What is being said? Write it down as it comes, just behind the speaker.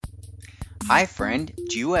Hi, friend.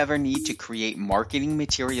 Do you ever need to create marketing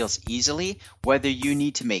materials easily? Whether you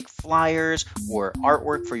need to make flyers or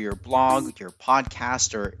artwork for your blog, your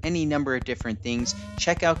podcast, or any number of different things,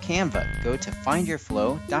 check out Canva. Go to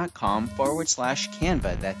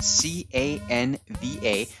findyourflow.com/Canva. That's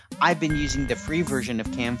CANVA. I've been using the free version of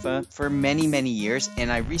Canva for many, many years,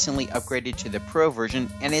 and I recently upgraded to the pro version,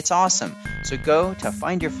 and it's awesome. So go to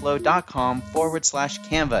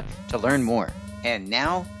findyourflow.com/Canva to learn more. And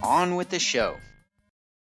now, on with the show.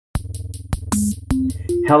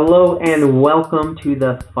 Hello and welcome to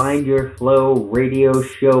the Find Your Flow radio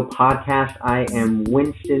show podcast. I am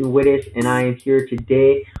Winston Wittes and I am here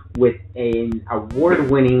today with an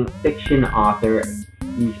award-winning fiction author.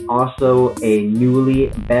 He's also a newly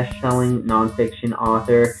best-selling nonfiction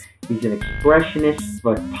author. He's an expressionist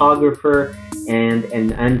photographer and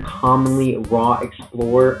an uncommonly raw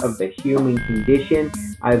explorer of the human condition.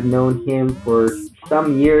 I've known him for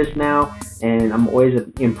some years now, and I'm always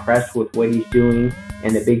impressed with what he's doing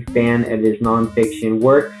and a big fan of his nonfiction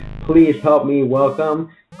work. Please help me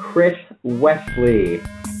welcome Chris Wesley.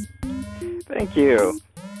 Thank you.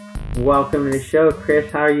 Welcome to the show,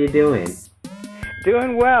 Chris. How are you doing?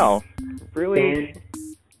 Doing well. Really?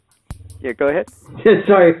 Yeah, go ahead.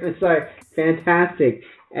 sorry. Fantastic.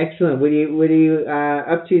 Excellent. What are you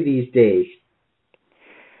up to these days?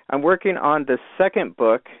 I'm working on the second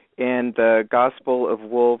book in the Gospel of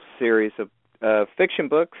Wolves series of fiction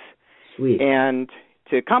books. Sweet. And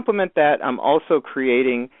to complement that, I'm also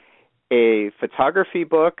creating a photography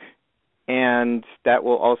book, and that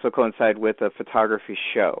will also coincide with a photography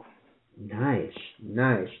show. Nice.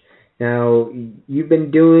 Now, you've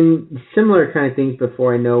been doing similar kind of things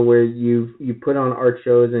before, I know, where you put on art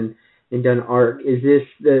shows and done art. Is this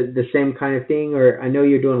the same kind of thing? Or I know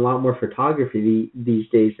you're doing a lot more photography these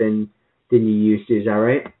days than you used to. Is that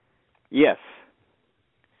right? Yes.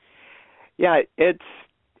 Yeah, it's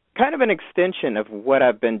kind of an extension of what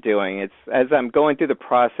I've been doing. It's as I'm going through the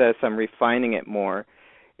process, I'm refining it more.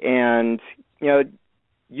 And,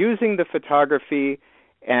 using the photography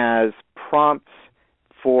as prompts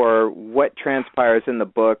for what transpires in the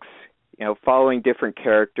books, following different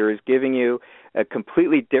characters, giving you a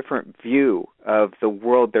completely different view of the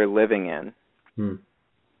world they're living in.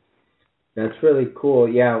 That's really cool.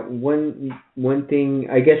 Yeah, one thing,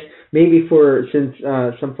 I guess, maybe since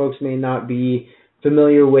some folks may not be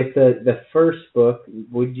familiar with the first book,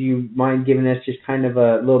 would you mind giving us just kind of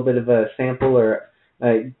a little bit of a sample, or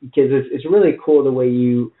because it's really cool the way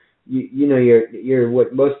you're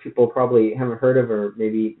what most people probably haven't heard of, or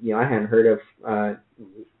maybe I hadn't heard of,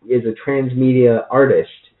 is a transmedia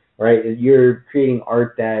artist, right? You're creating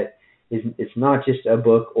art that it's not just a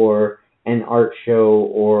book or an art show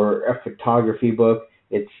or a photography book.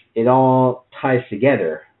 It all ties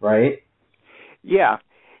together, right? Yeah.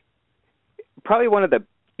 Probably one of the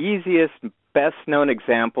easiest, best-known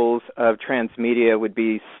examples of transmedia would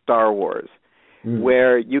be Star Wars,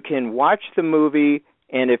 where you can watch the movie,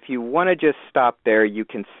 and if you want to just stop there, you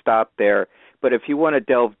can stop there. But if you want to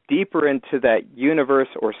delve deeper into that universe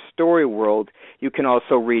or story world, you can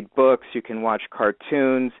also read books, you can watch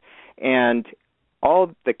cartoons, and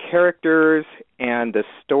all the characters and the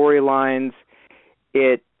storylines,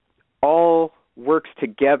 it all works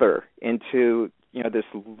together into this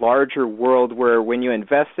larger world where when you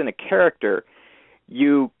invest in a character,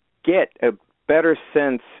 you get a better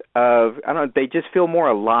sense of, they just feel more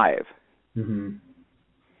alive. Mm-hmm.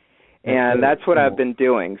 And that's what I've been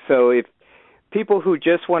doing. So if people who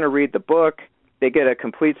just want to read the book, they get a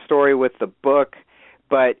complete story with the book,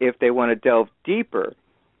 but if they want to delve deeper,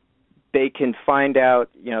 they can find out,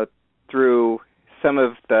 through some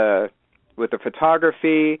of with the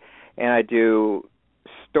photography, and I do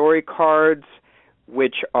story cards,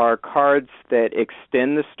 which are cards that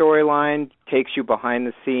extend the storyline, takes you behind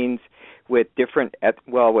the scenes with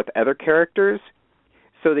with other characters,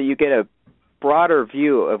 so that you get a broader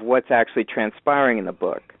view of what's actually transpiring in the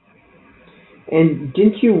book. And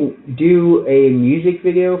didn't you do a music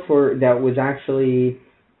video that was actually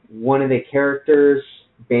one of the characters'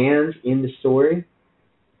 bands in the story?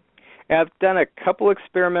 I've done a couple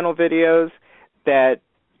experimental videos that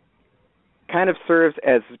kind of serves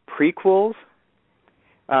as prequels.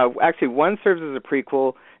 Actually, one serves as a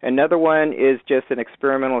prequel. Another one is just an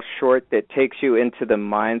experimental short that takes you into the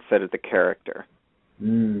mindset of the character.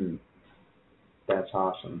 That's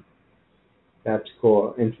awesome. That's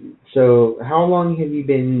cool. And so how long have you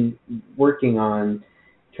been working on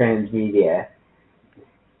transmedia?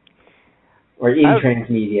 Or in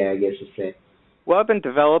transmedia, I guess you say. Well, I've been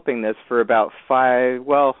developing this for about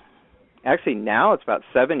now it's about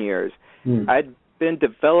 7 years. I'd been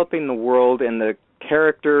developing the world and the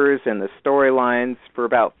characters and the storylines for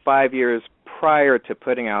about 5 years prior to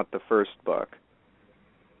putting out the first book.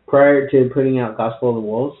 Prior to putting out Gospel of the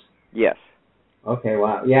Wolves? Yes. Okay,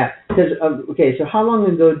 wow. Yeah. Okay, so how long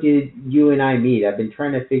ago did you and I meet? I've been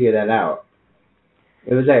trying to figure that out.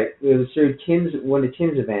 It was through one of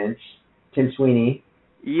Tim's events, Tim Sweeney.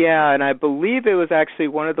 Yeah, and I believe it was actually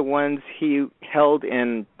one of the ones he held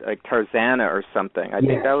in like Tarzana or something. I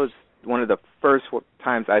think that was one of the first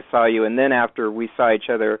times I saw you, and then after we saw each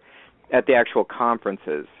other at the actual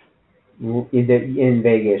conferences. In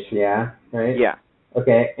Vegas, yeah, right? Yeah.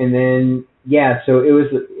 Okay, and then so it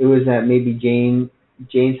was at maybe Jane's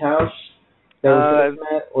house that we first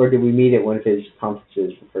met, or did we meet at one of his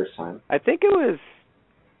conferences the first time? I think it was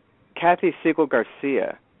Kathy Siegel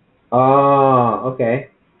Garcia. Oh, okay.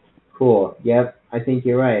 Cool. Yep, I think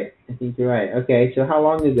you're right. Okay, so how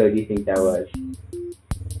long ago do you think that was?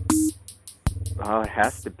 Oh, it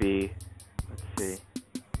has to be, let's see,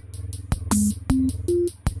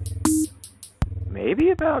 maybe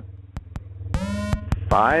about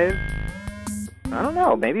 5, I don't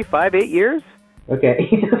know, maybe 8 years? Okay.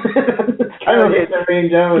 I don't know the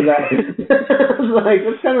range I was at. I was like,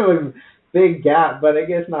 that's kind of a big gap, but I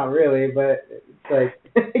guess not really, but it's like,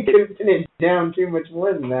 I couldn't pin it down too much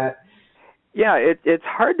more than that. Yeah, it's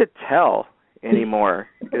hard to tell anymore,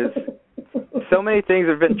 because so many things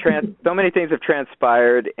have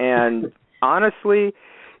transpired, and honestly,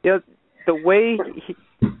 the way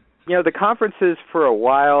the conferences for a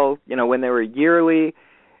while, when they were yearly,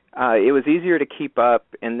 it was easier to keep up,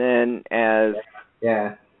 and then as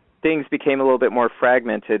things became a little bit more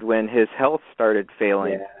fragmented when his health started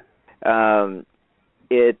failing, I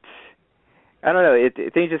don't know,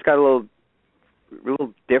 things just got a little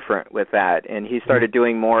different with that, and he started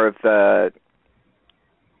doing more of the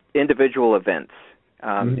individual events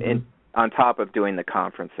on top of doing the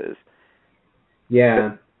conferences.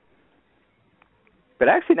 Yeah. But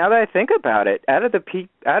actually, now that I think about it, out of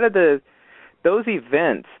those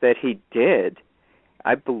events that he did,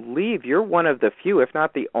 I believe you're one of the few, if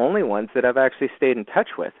not the only ones, that I've actually stayed in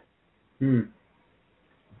touch with.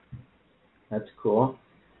 That's cool.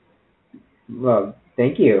 Well,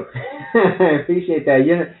 thank you. I appreciate that.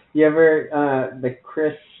 You ever the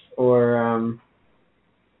Chris or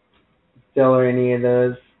Phil or any of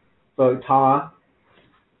those folks,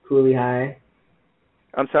 Cooley High?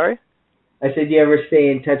 I'm sorry? I said, do you ever stay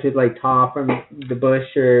in touch with like Taw from the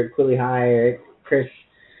Bush or Cooley High or Chris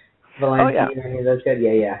Valentine or any of those guys?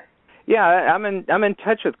 Yeah. Yeah, I'm in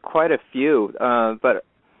touch with quite a few, but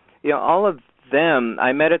all of them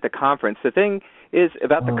I met at the conference. The thing is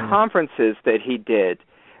about the conferences that he did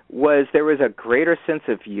was there was a greater sense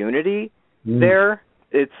of unity there.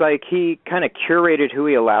 It's like he kind of curated who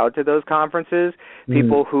he allowed to those conferences,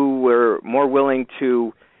 people who were more willing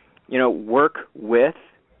to, work with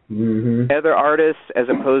other artists as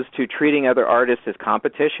opposed to treating other artists as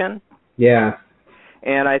competition. Yeah.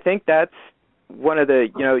 And I think that's one of the,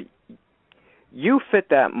 you fit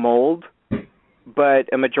that mold, but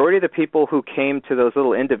a majority of the people who came to those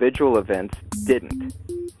little individual events didn't.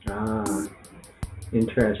 Ah,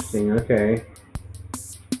 interesting. Okay.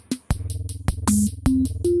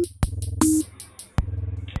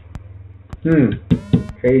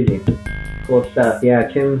 Crazy. Cool stuff. Yeah,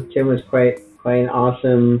 Tim was quite an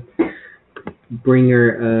awesome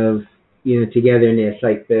bringer of, togetherness,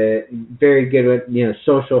 like the very good with,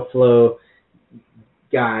 social flow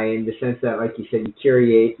guy, in the sense that, like you said, he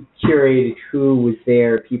curated who was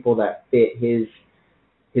there, people that fit his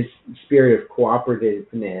spirit of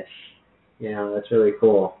cooperativeness. That's really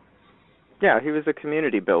cool. Yeah, he was a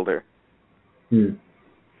community builder.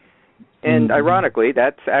 And ironically,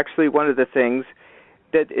 that's actually one of the things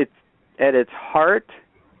that it's at its heart,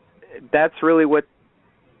 that's really what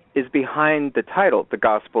is behind the title, The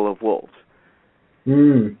Gospel of Wolves.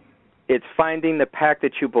 It's finding the pack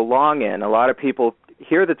that you belong in. A lot of people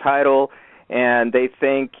hear the title and they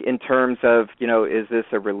think in terms of, is this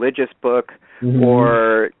a religious book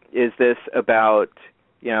or is this about,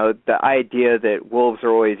 the idea that wolves are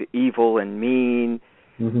always evil and mean?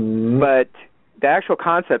 But the actual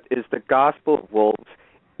concept is the Gospel of Wolves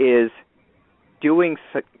is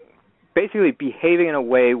basically behaving in a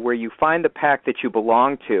way where you find the pack that you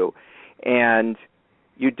belong to and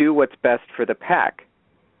you do what's best for the pack.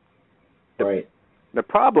 Right. The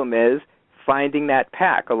problem is finding that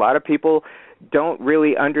pack. A lot of people don't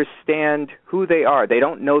really understand who they are. They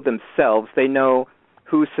don't know themselves. They know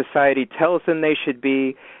who society tells them they should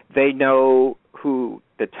be. They know who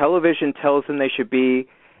the television tells them they should be.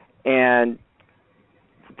 And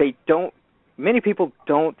many people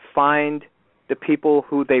don't find the people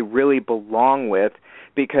who they really belong with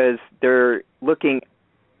because they're looking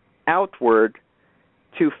outward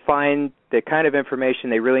to find the kind of information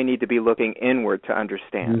they really need to be looking inward to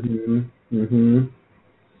understand.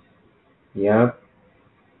 Yep.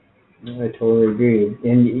 I totally agree.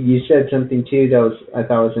 And you said something too that I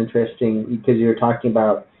thought was interesting, because you were talking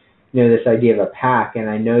about, this idea of a pack, and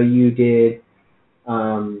I know you did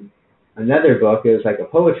another book. It was like a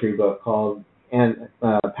poetry book called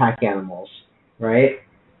Pack Animals, right?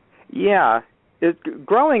 Yeah.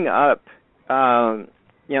 Growing up, the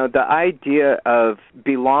idea of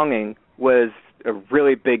belonging was a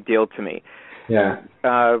really big deal to me. Yeah.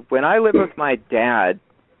 When I lived with my dad,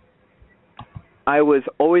 I was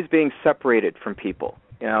always being separated from people.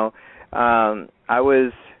 I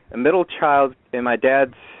was a middle child in my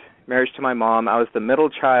dad's marriage to my mom. I was the middle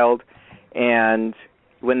child, and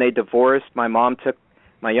when they divorced, my mom took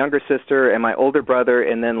my younger sister and my older brother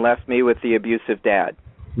and then left me with the abusive dad.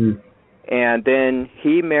 And then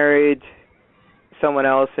he married someone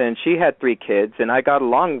else, and she had 3 kids, and I got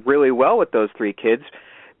along really well with those 3 kids.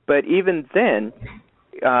 But even then,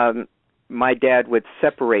 my dad would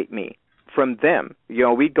separate me from them.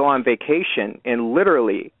 We'd go on vacation, and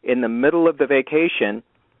literally in the middle of the vacation,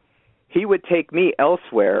 he would take me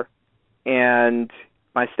elsewhere, and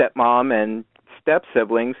my stepmom and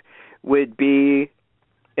step-siblings would be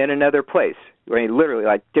in another place, literally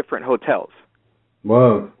like different hotels.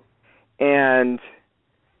 Whoa. And,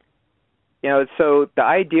 so the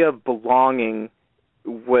idea of belonging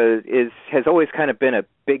has always kind of been a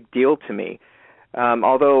big deal to me,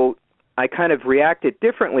 although I kind of reacted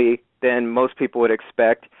differently than most people would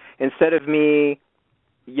expect. Instead of me,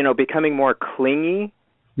 becoming more clingy,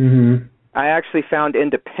 I actually found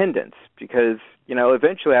independence, because,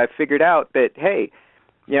 eventually I figured out that, hey,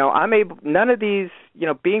 none of these,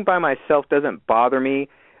 being by myself doesn't bother me,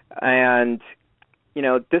 and,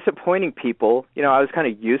 disappointing people, I was kind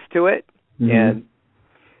of used to it. And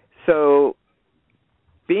so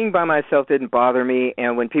being by myself didn't bother me,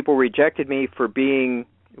 and when people rejected me for being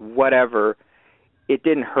whatever, it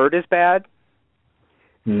didn't hurt as bad.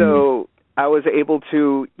 So I was able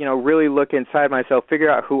to, really look inside myself, figure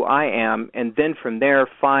out who I am, and then from there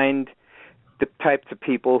find the types of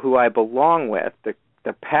people who I belong with,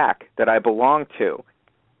 the pack that I belong to.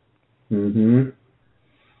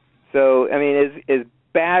 So, I mean, as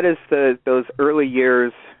bad as those early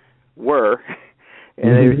years were,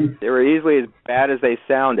 and they were easily as bad as they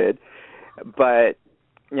sounded, but,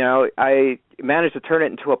 I managed to turn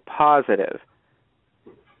it into a positive.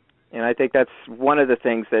 And I think that's one of the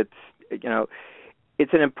things that's,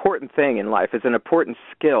 it's an important thing in life. It's an important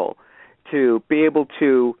skill to be able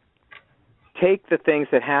to take the things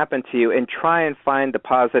that happen to you and try and find the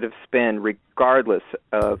positive spin, regardless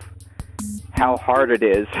of how hard it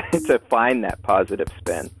is to find that positive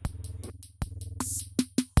spin.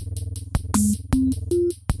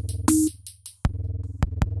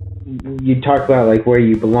 You talk about like where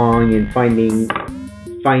you belong and finding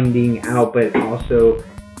out, but also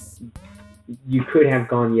you could have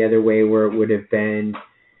gone the other way, where it would have been,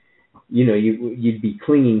 you'd be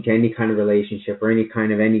clinging to any kind of relationship or any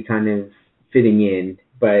kind of fitting in.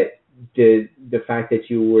 But the fact that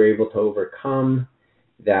you were able to overcome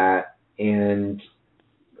that and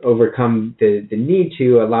overcome the need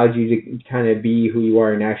to allowed you to kind of be who you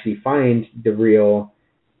are and actually find the real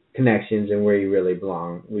connections and where you really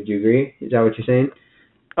belong. Would you agree? Is that what you're saying?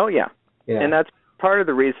 Oh, yeah. And that's part of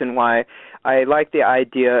the reason why I like the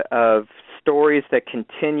idea of stories that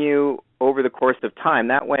continue over the course of time.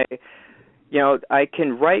 That way, I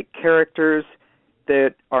can write characters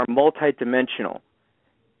that are multidimensional.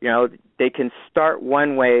 They can start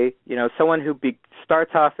one way. Someone who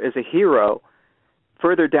starts off as a hero,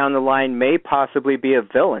 further down the line may possibly be a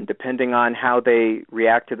villain, depending on how they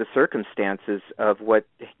react to the circumstances of what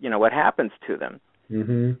happens to them,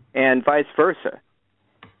 and vice versa.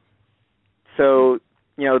 So,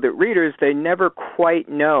 the readers, they never quite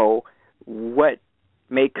know what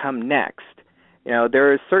may come next.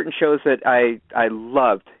 There are certain shows that I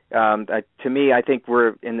loved. To me, I think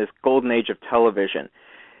we're in this golden age of television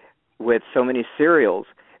with so many serials.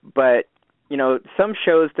 But, some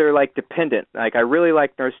shows, they're like dependent. Like, I really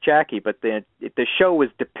like Nurse Jackie, but the show was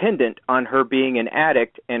dependent on her being an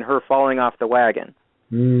addict and her falling off the wagon.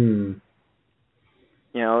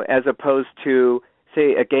 As opposed to,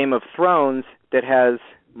 say, a Game of Thrones that has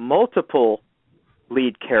multiple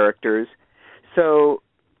lead characters, so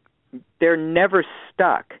they're never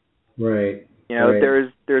stuck. Right.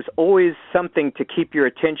 There's always something to keep your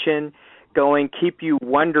attention going, keep you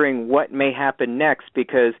wondering what may happen next,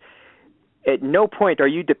 because at no point are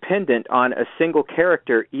you dependent on a single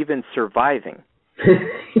character even surviving.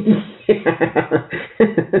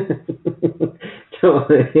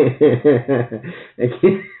 Totally. It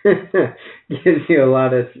gives you a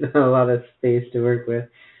lot of space to work with,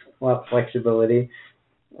 a lot of flexibility.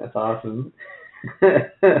 That's awesome.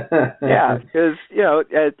 Yeah, because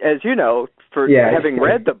as you know, for having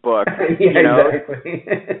read the book, exactly.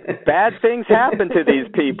 Bad things happen to these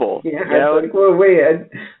people. Yeah, it's like, well, wait, I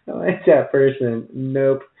like that person.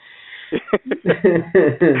 Nope.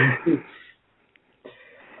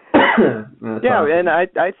 Yeah, awesome. And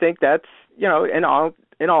I think that's in all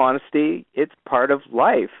honesty, it's part of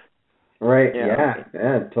life. Right. Yeah,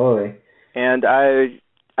 totally. And I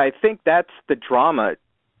think that's the drama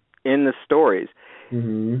in the stories,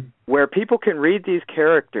 where people can read these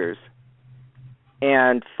characters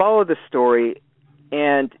and follow the story,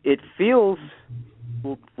 and it feels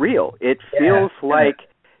real. It feels like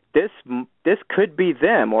this could be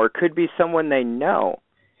them, or could be someone they know.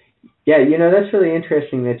 Yeah, that's really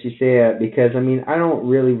interesting that you say that, because I don't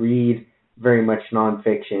really read very much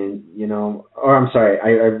nonfiction, or I'm sorry,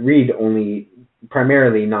 I read only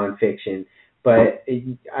primarily nonfiction, but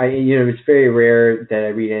it's very rare that I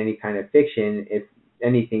read any kind of fiction. If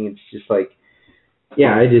anything, it's just like,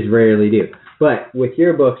 I just rarely do. But with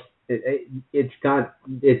your books, it's got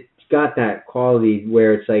that quality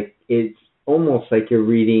where it's like, it's almost like you're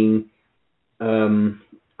reading a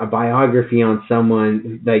biography on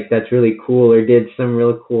someone like that's really cool, or did some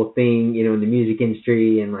really cool thing, in the music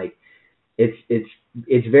industry, and like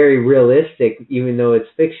it's very realistic, even though it's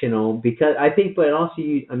fictional, because I think, but also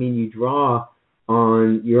you draw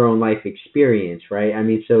on your own life experience, right?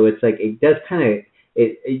 So it's like, it does kind of,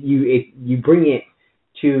 you bring it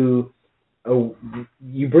to,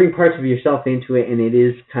 you bring parts of yourself into it, and it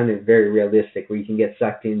is kind of very realistic, where you can get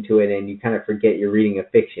sucked into it and you kind of forget you're reading a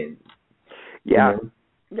fiction. Yeah.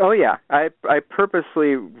 Oh yeah. I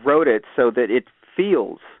purposely wrote it so that it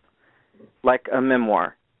feels like a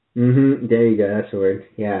memoir. There you go. That's the word.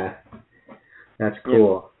 Yeah. That's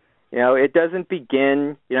cool. It doesn't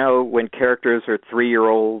begin, when characters are 3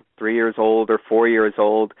 years old, or 4 years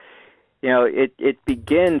old. It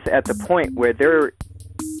begins at the point where they're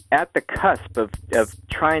at the cusp of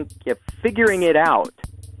figuring it out.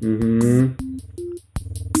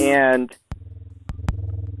 And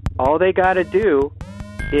all they got to do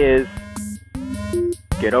is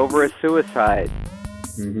get over a suicide.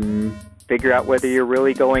 Figure out whether you're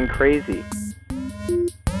really going crazy.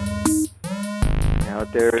 How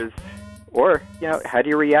do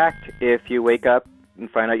you react if you wake up and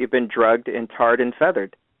find out you've been drugged and tarred and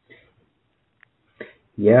feathered?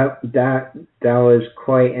 Yep, that was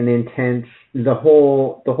quite an intense. The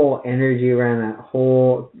whole energy around that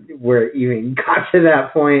whole, where it even got to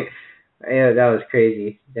that point. Yeah, that was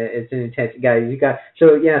crazy. It's an intense, guys.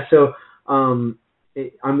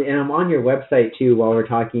 I'm on your website too while we're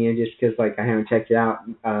talking, and just because I haven't checked it out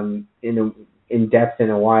in depth in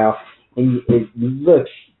a while, and it looks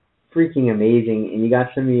freaking amazing. And you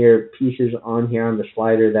got some of your pieces on here on the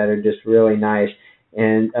slider that are just really nice.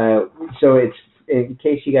 And so it's, in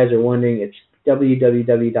case you guys are wondering, it's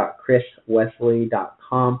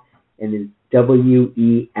www.chriswesley.com, and it's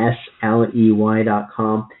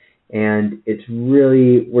WESLEY.com. And it's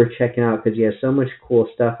really worth checking out, because he has so much cool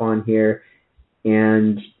stuff on here.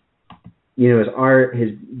 And his art,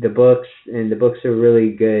 the books are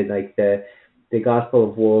really good. Like the Gospel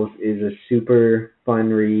of Wolves is a super fun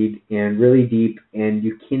read and really deep, and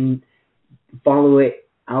you can follow it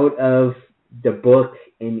out of the book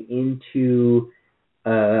and into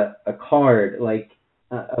a card,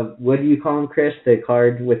 what do you call them, Chris? The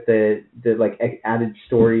card with the added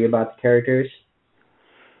story about the characters.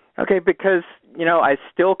 Okay, because I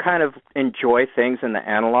still kind of enjoy things in the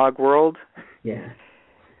analog world. Yeah.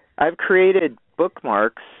 I've created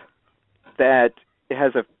bookmarks that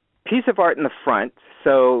has a piece of art in the front,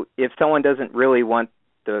 so if someone doesn't really want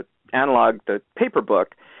the paper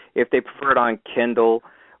book, if they prefer it on Kindle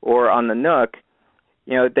or on the Nook,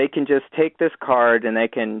 they can just take this card and they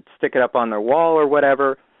can stick it up on their wall or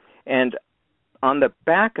whatever, and on the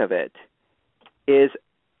back of it is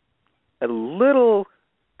a little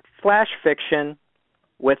flash fiction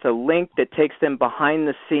with a link that takes them behind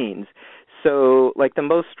the scenes. So, like the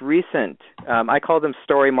most recent, I call them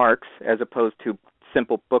story marks as opposed to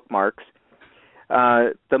simple bookmarks.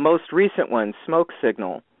 The most recent one, Smoke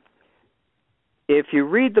Signal. If you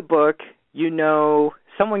read the book,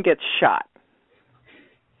 someone gets shot.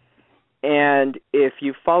 And if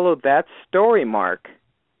you follow that story mark,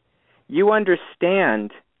 you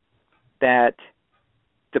understand that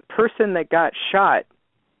the person that got shot,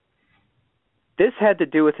 this had to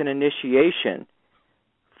do with an initiation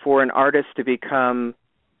for an artist to become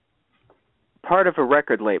part of a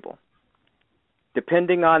record label.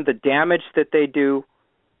 depending on the damage that they do,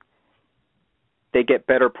 they get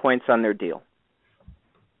better points on their deal.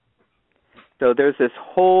 So there's this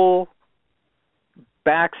whole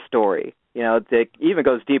backstory, that even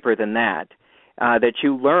goes deeper than that, that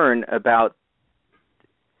you learn about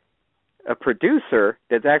a producer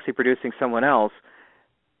that's actually producing someone else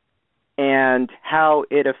and how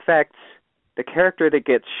it affects the character that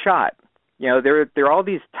gets shot. There are all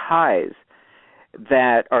these ties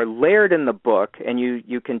that are layered in the book, and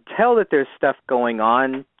you can tell that there's stuff going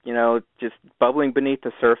on, just bubbling beneath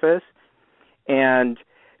the surface. And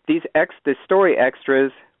the story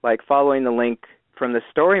extras, like following the link from the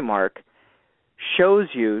story mark, shows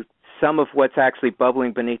you some of what's actually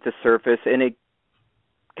bubbling beneath the surface, and it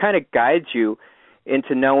kind of guides you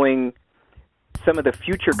into knowing some of the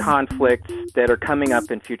future conflicts that are coming up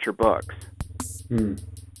in future books.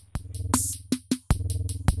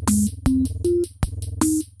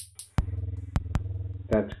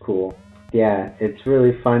 That's cool. Yeah, it's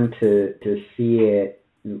really fun to see it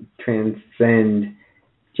transcend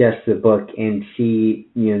just the book and see,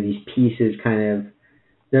 these pieces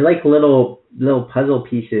they're like little puzzle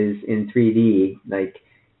pieces in 3D. Like,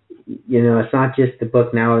 it's not just the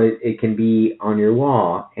book now, it can be on your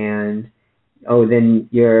wall. And, then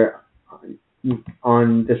you're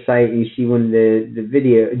on the site, you see one of the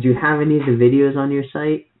video. Do you have any of the videos on your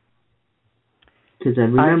site? Because I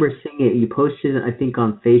remember seeing it. You posted it, I think,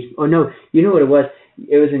 on Facebook. Oh, no, you know what it was?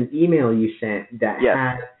 It was an email you sent that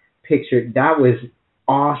had picture. That was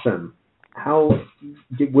awesome.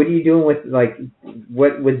 What are you doing with,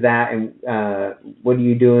 what was that, and what are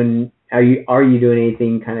you doing? Are you doing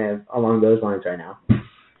anything kind of along those lines right now?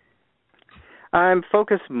 I'm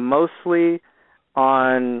focused mostly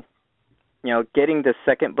on, getting the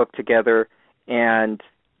second book together and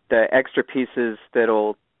the extra pieces that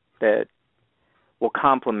will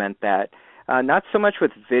complement that. Not so much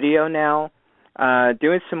with video now,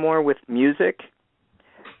 doing some more with music.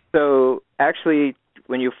 So actually,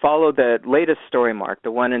 when you follow the latest story mark,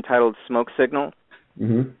 the one entitled Smoke Signal,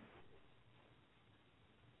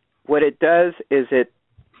 what it does is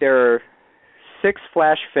there are 6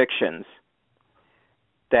 flash fictions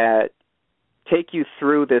that take you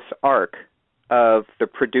through this arc of the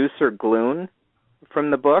producer Gloon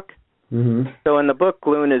from the book. So in the book,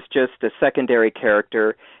 Gloon is just a secondary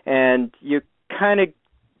character, and you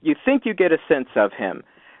think you get a sense of him,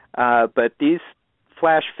 but these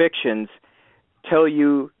flash fictions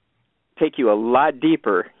take you a lot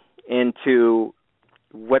deeper into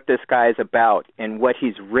what this guy is about and what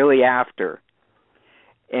he's really after.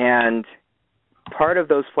 And part of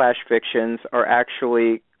those flash fictions are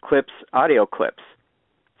actually audio clips.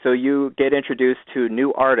 So you get introduced to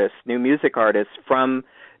new music artists from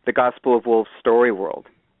the Gospel of Wolves story world.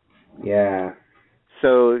 Yeah.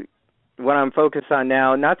 So what I'm focused on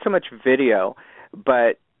now, not so much video,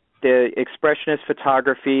 but the expressionist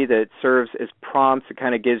photography that serves as prompts. It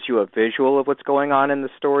kind of gives you a visual of what's going on in the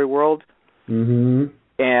story world. And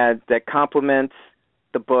that complements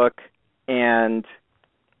the book and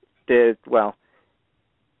the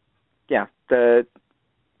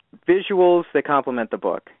visuals that complement the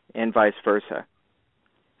book and vice versa.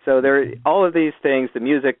 So all of these things, the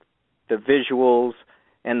music, the visuals,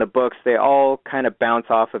 and the books, they all kind of bounce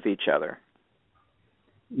off of each other.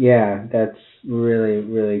 Yeah, that's really,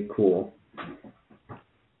 really cool.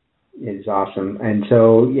 It's awesome. And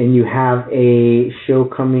you have a show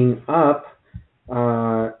coming up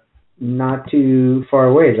not too far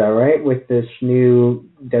away, is that right? With this new,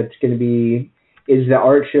 that's going to be, is the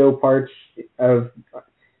art show parts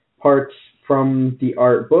from the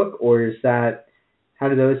art book, or is that, how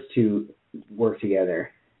do those two work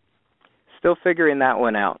together? Still figuring that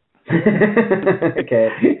one out. Okay,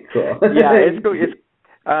 cool. Yeah, it's cool.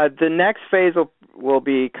 The next phase will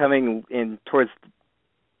be coming in towards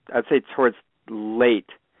late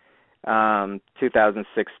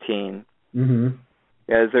 2016.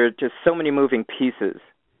 Because there are just so many moving pieces.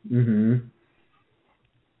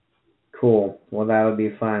 Cool. Well, that would be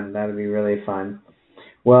fun. That would be really fun.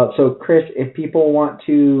 Well, so Chris, if people want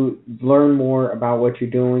to learn more about what you're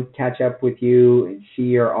doing, catch up with you, and see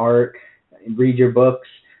your art, and read your books,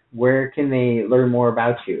 where can they learn more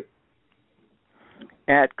about you?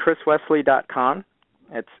 At chriswesley.com.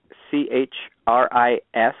 It's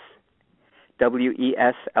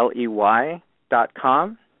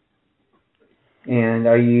ChrisWesley.com. And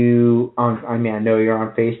are you on, I know you're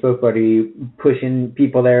on Facebook, but are you pushing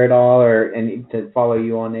people there at all, or to follow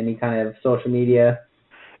you on any kind of social media?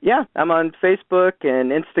 Yeah, I'm on Facebook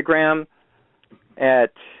and Instagram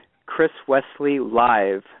at Chris Wesley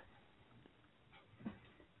Live.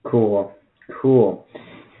 Cool.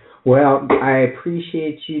 Well, I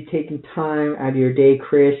appreciate you taking time out of your day,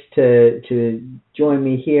 Chris, to join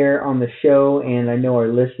me here on the show, and I know our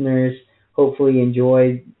listeners hopefully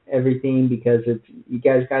enjoyed everything because you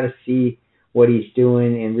guys got to see what he's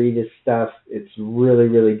doing and read his stuff. It's really,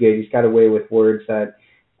 really good. He's got a way with words that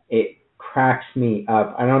it cracks me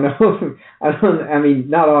up. I don't know. I mean,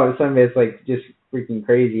 not all of some of it's like just freaking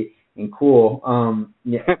crazy and cool.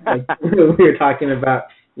 Yeah, like we were talking about,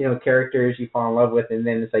 characters you fall in love with, and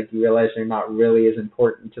then it's like you realize they're not really as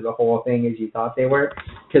important to the whole thing as you thought they were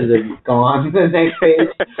because they're gone the next page.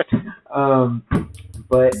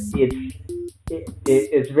 But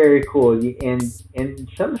it's very cool, and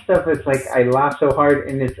some stuff it's like I laugh so hard,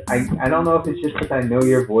 and I don't know if it's just because I know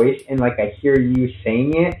your voice and like I hear you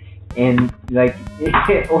saying it, and like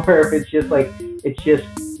or if it's just like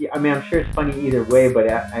I mean, I'm sure it's funny either way, but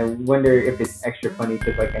I wonder if it's extra funny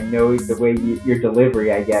because, like, I know the way your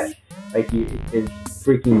delivery, I guess, like, is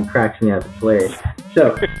freaking cracks me up. It's hilarious.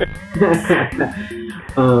 So,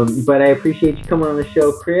 but I appreciate you coming on the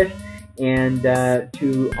show, Chris, and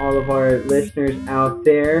to all of our listeners out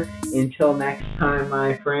there, until next time,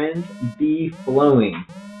 my friends, be flowing.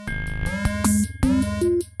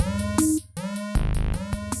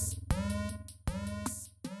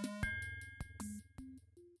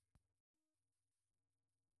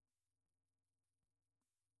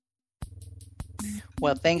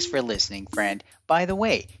 Well, thanks for listening, friend. By the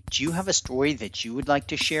way, do you have a story that you would like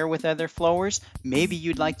to share with other flowers? Maybe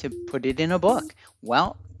you'd like to put it in a book.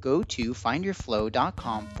 Well, go to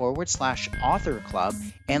findyourflow.com/author club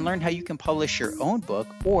and learn how you can publish your own book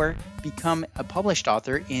or become a published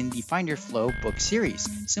author in the Find Your Flow book series.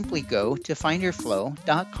 Simply go to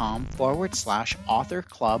findyourflow.com/author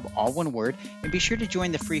club, all one word, and be sure to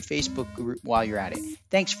join the free Facebook group while you're at it.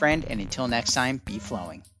 Thanks, friend, and until next time, be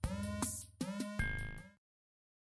flowing.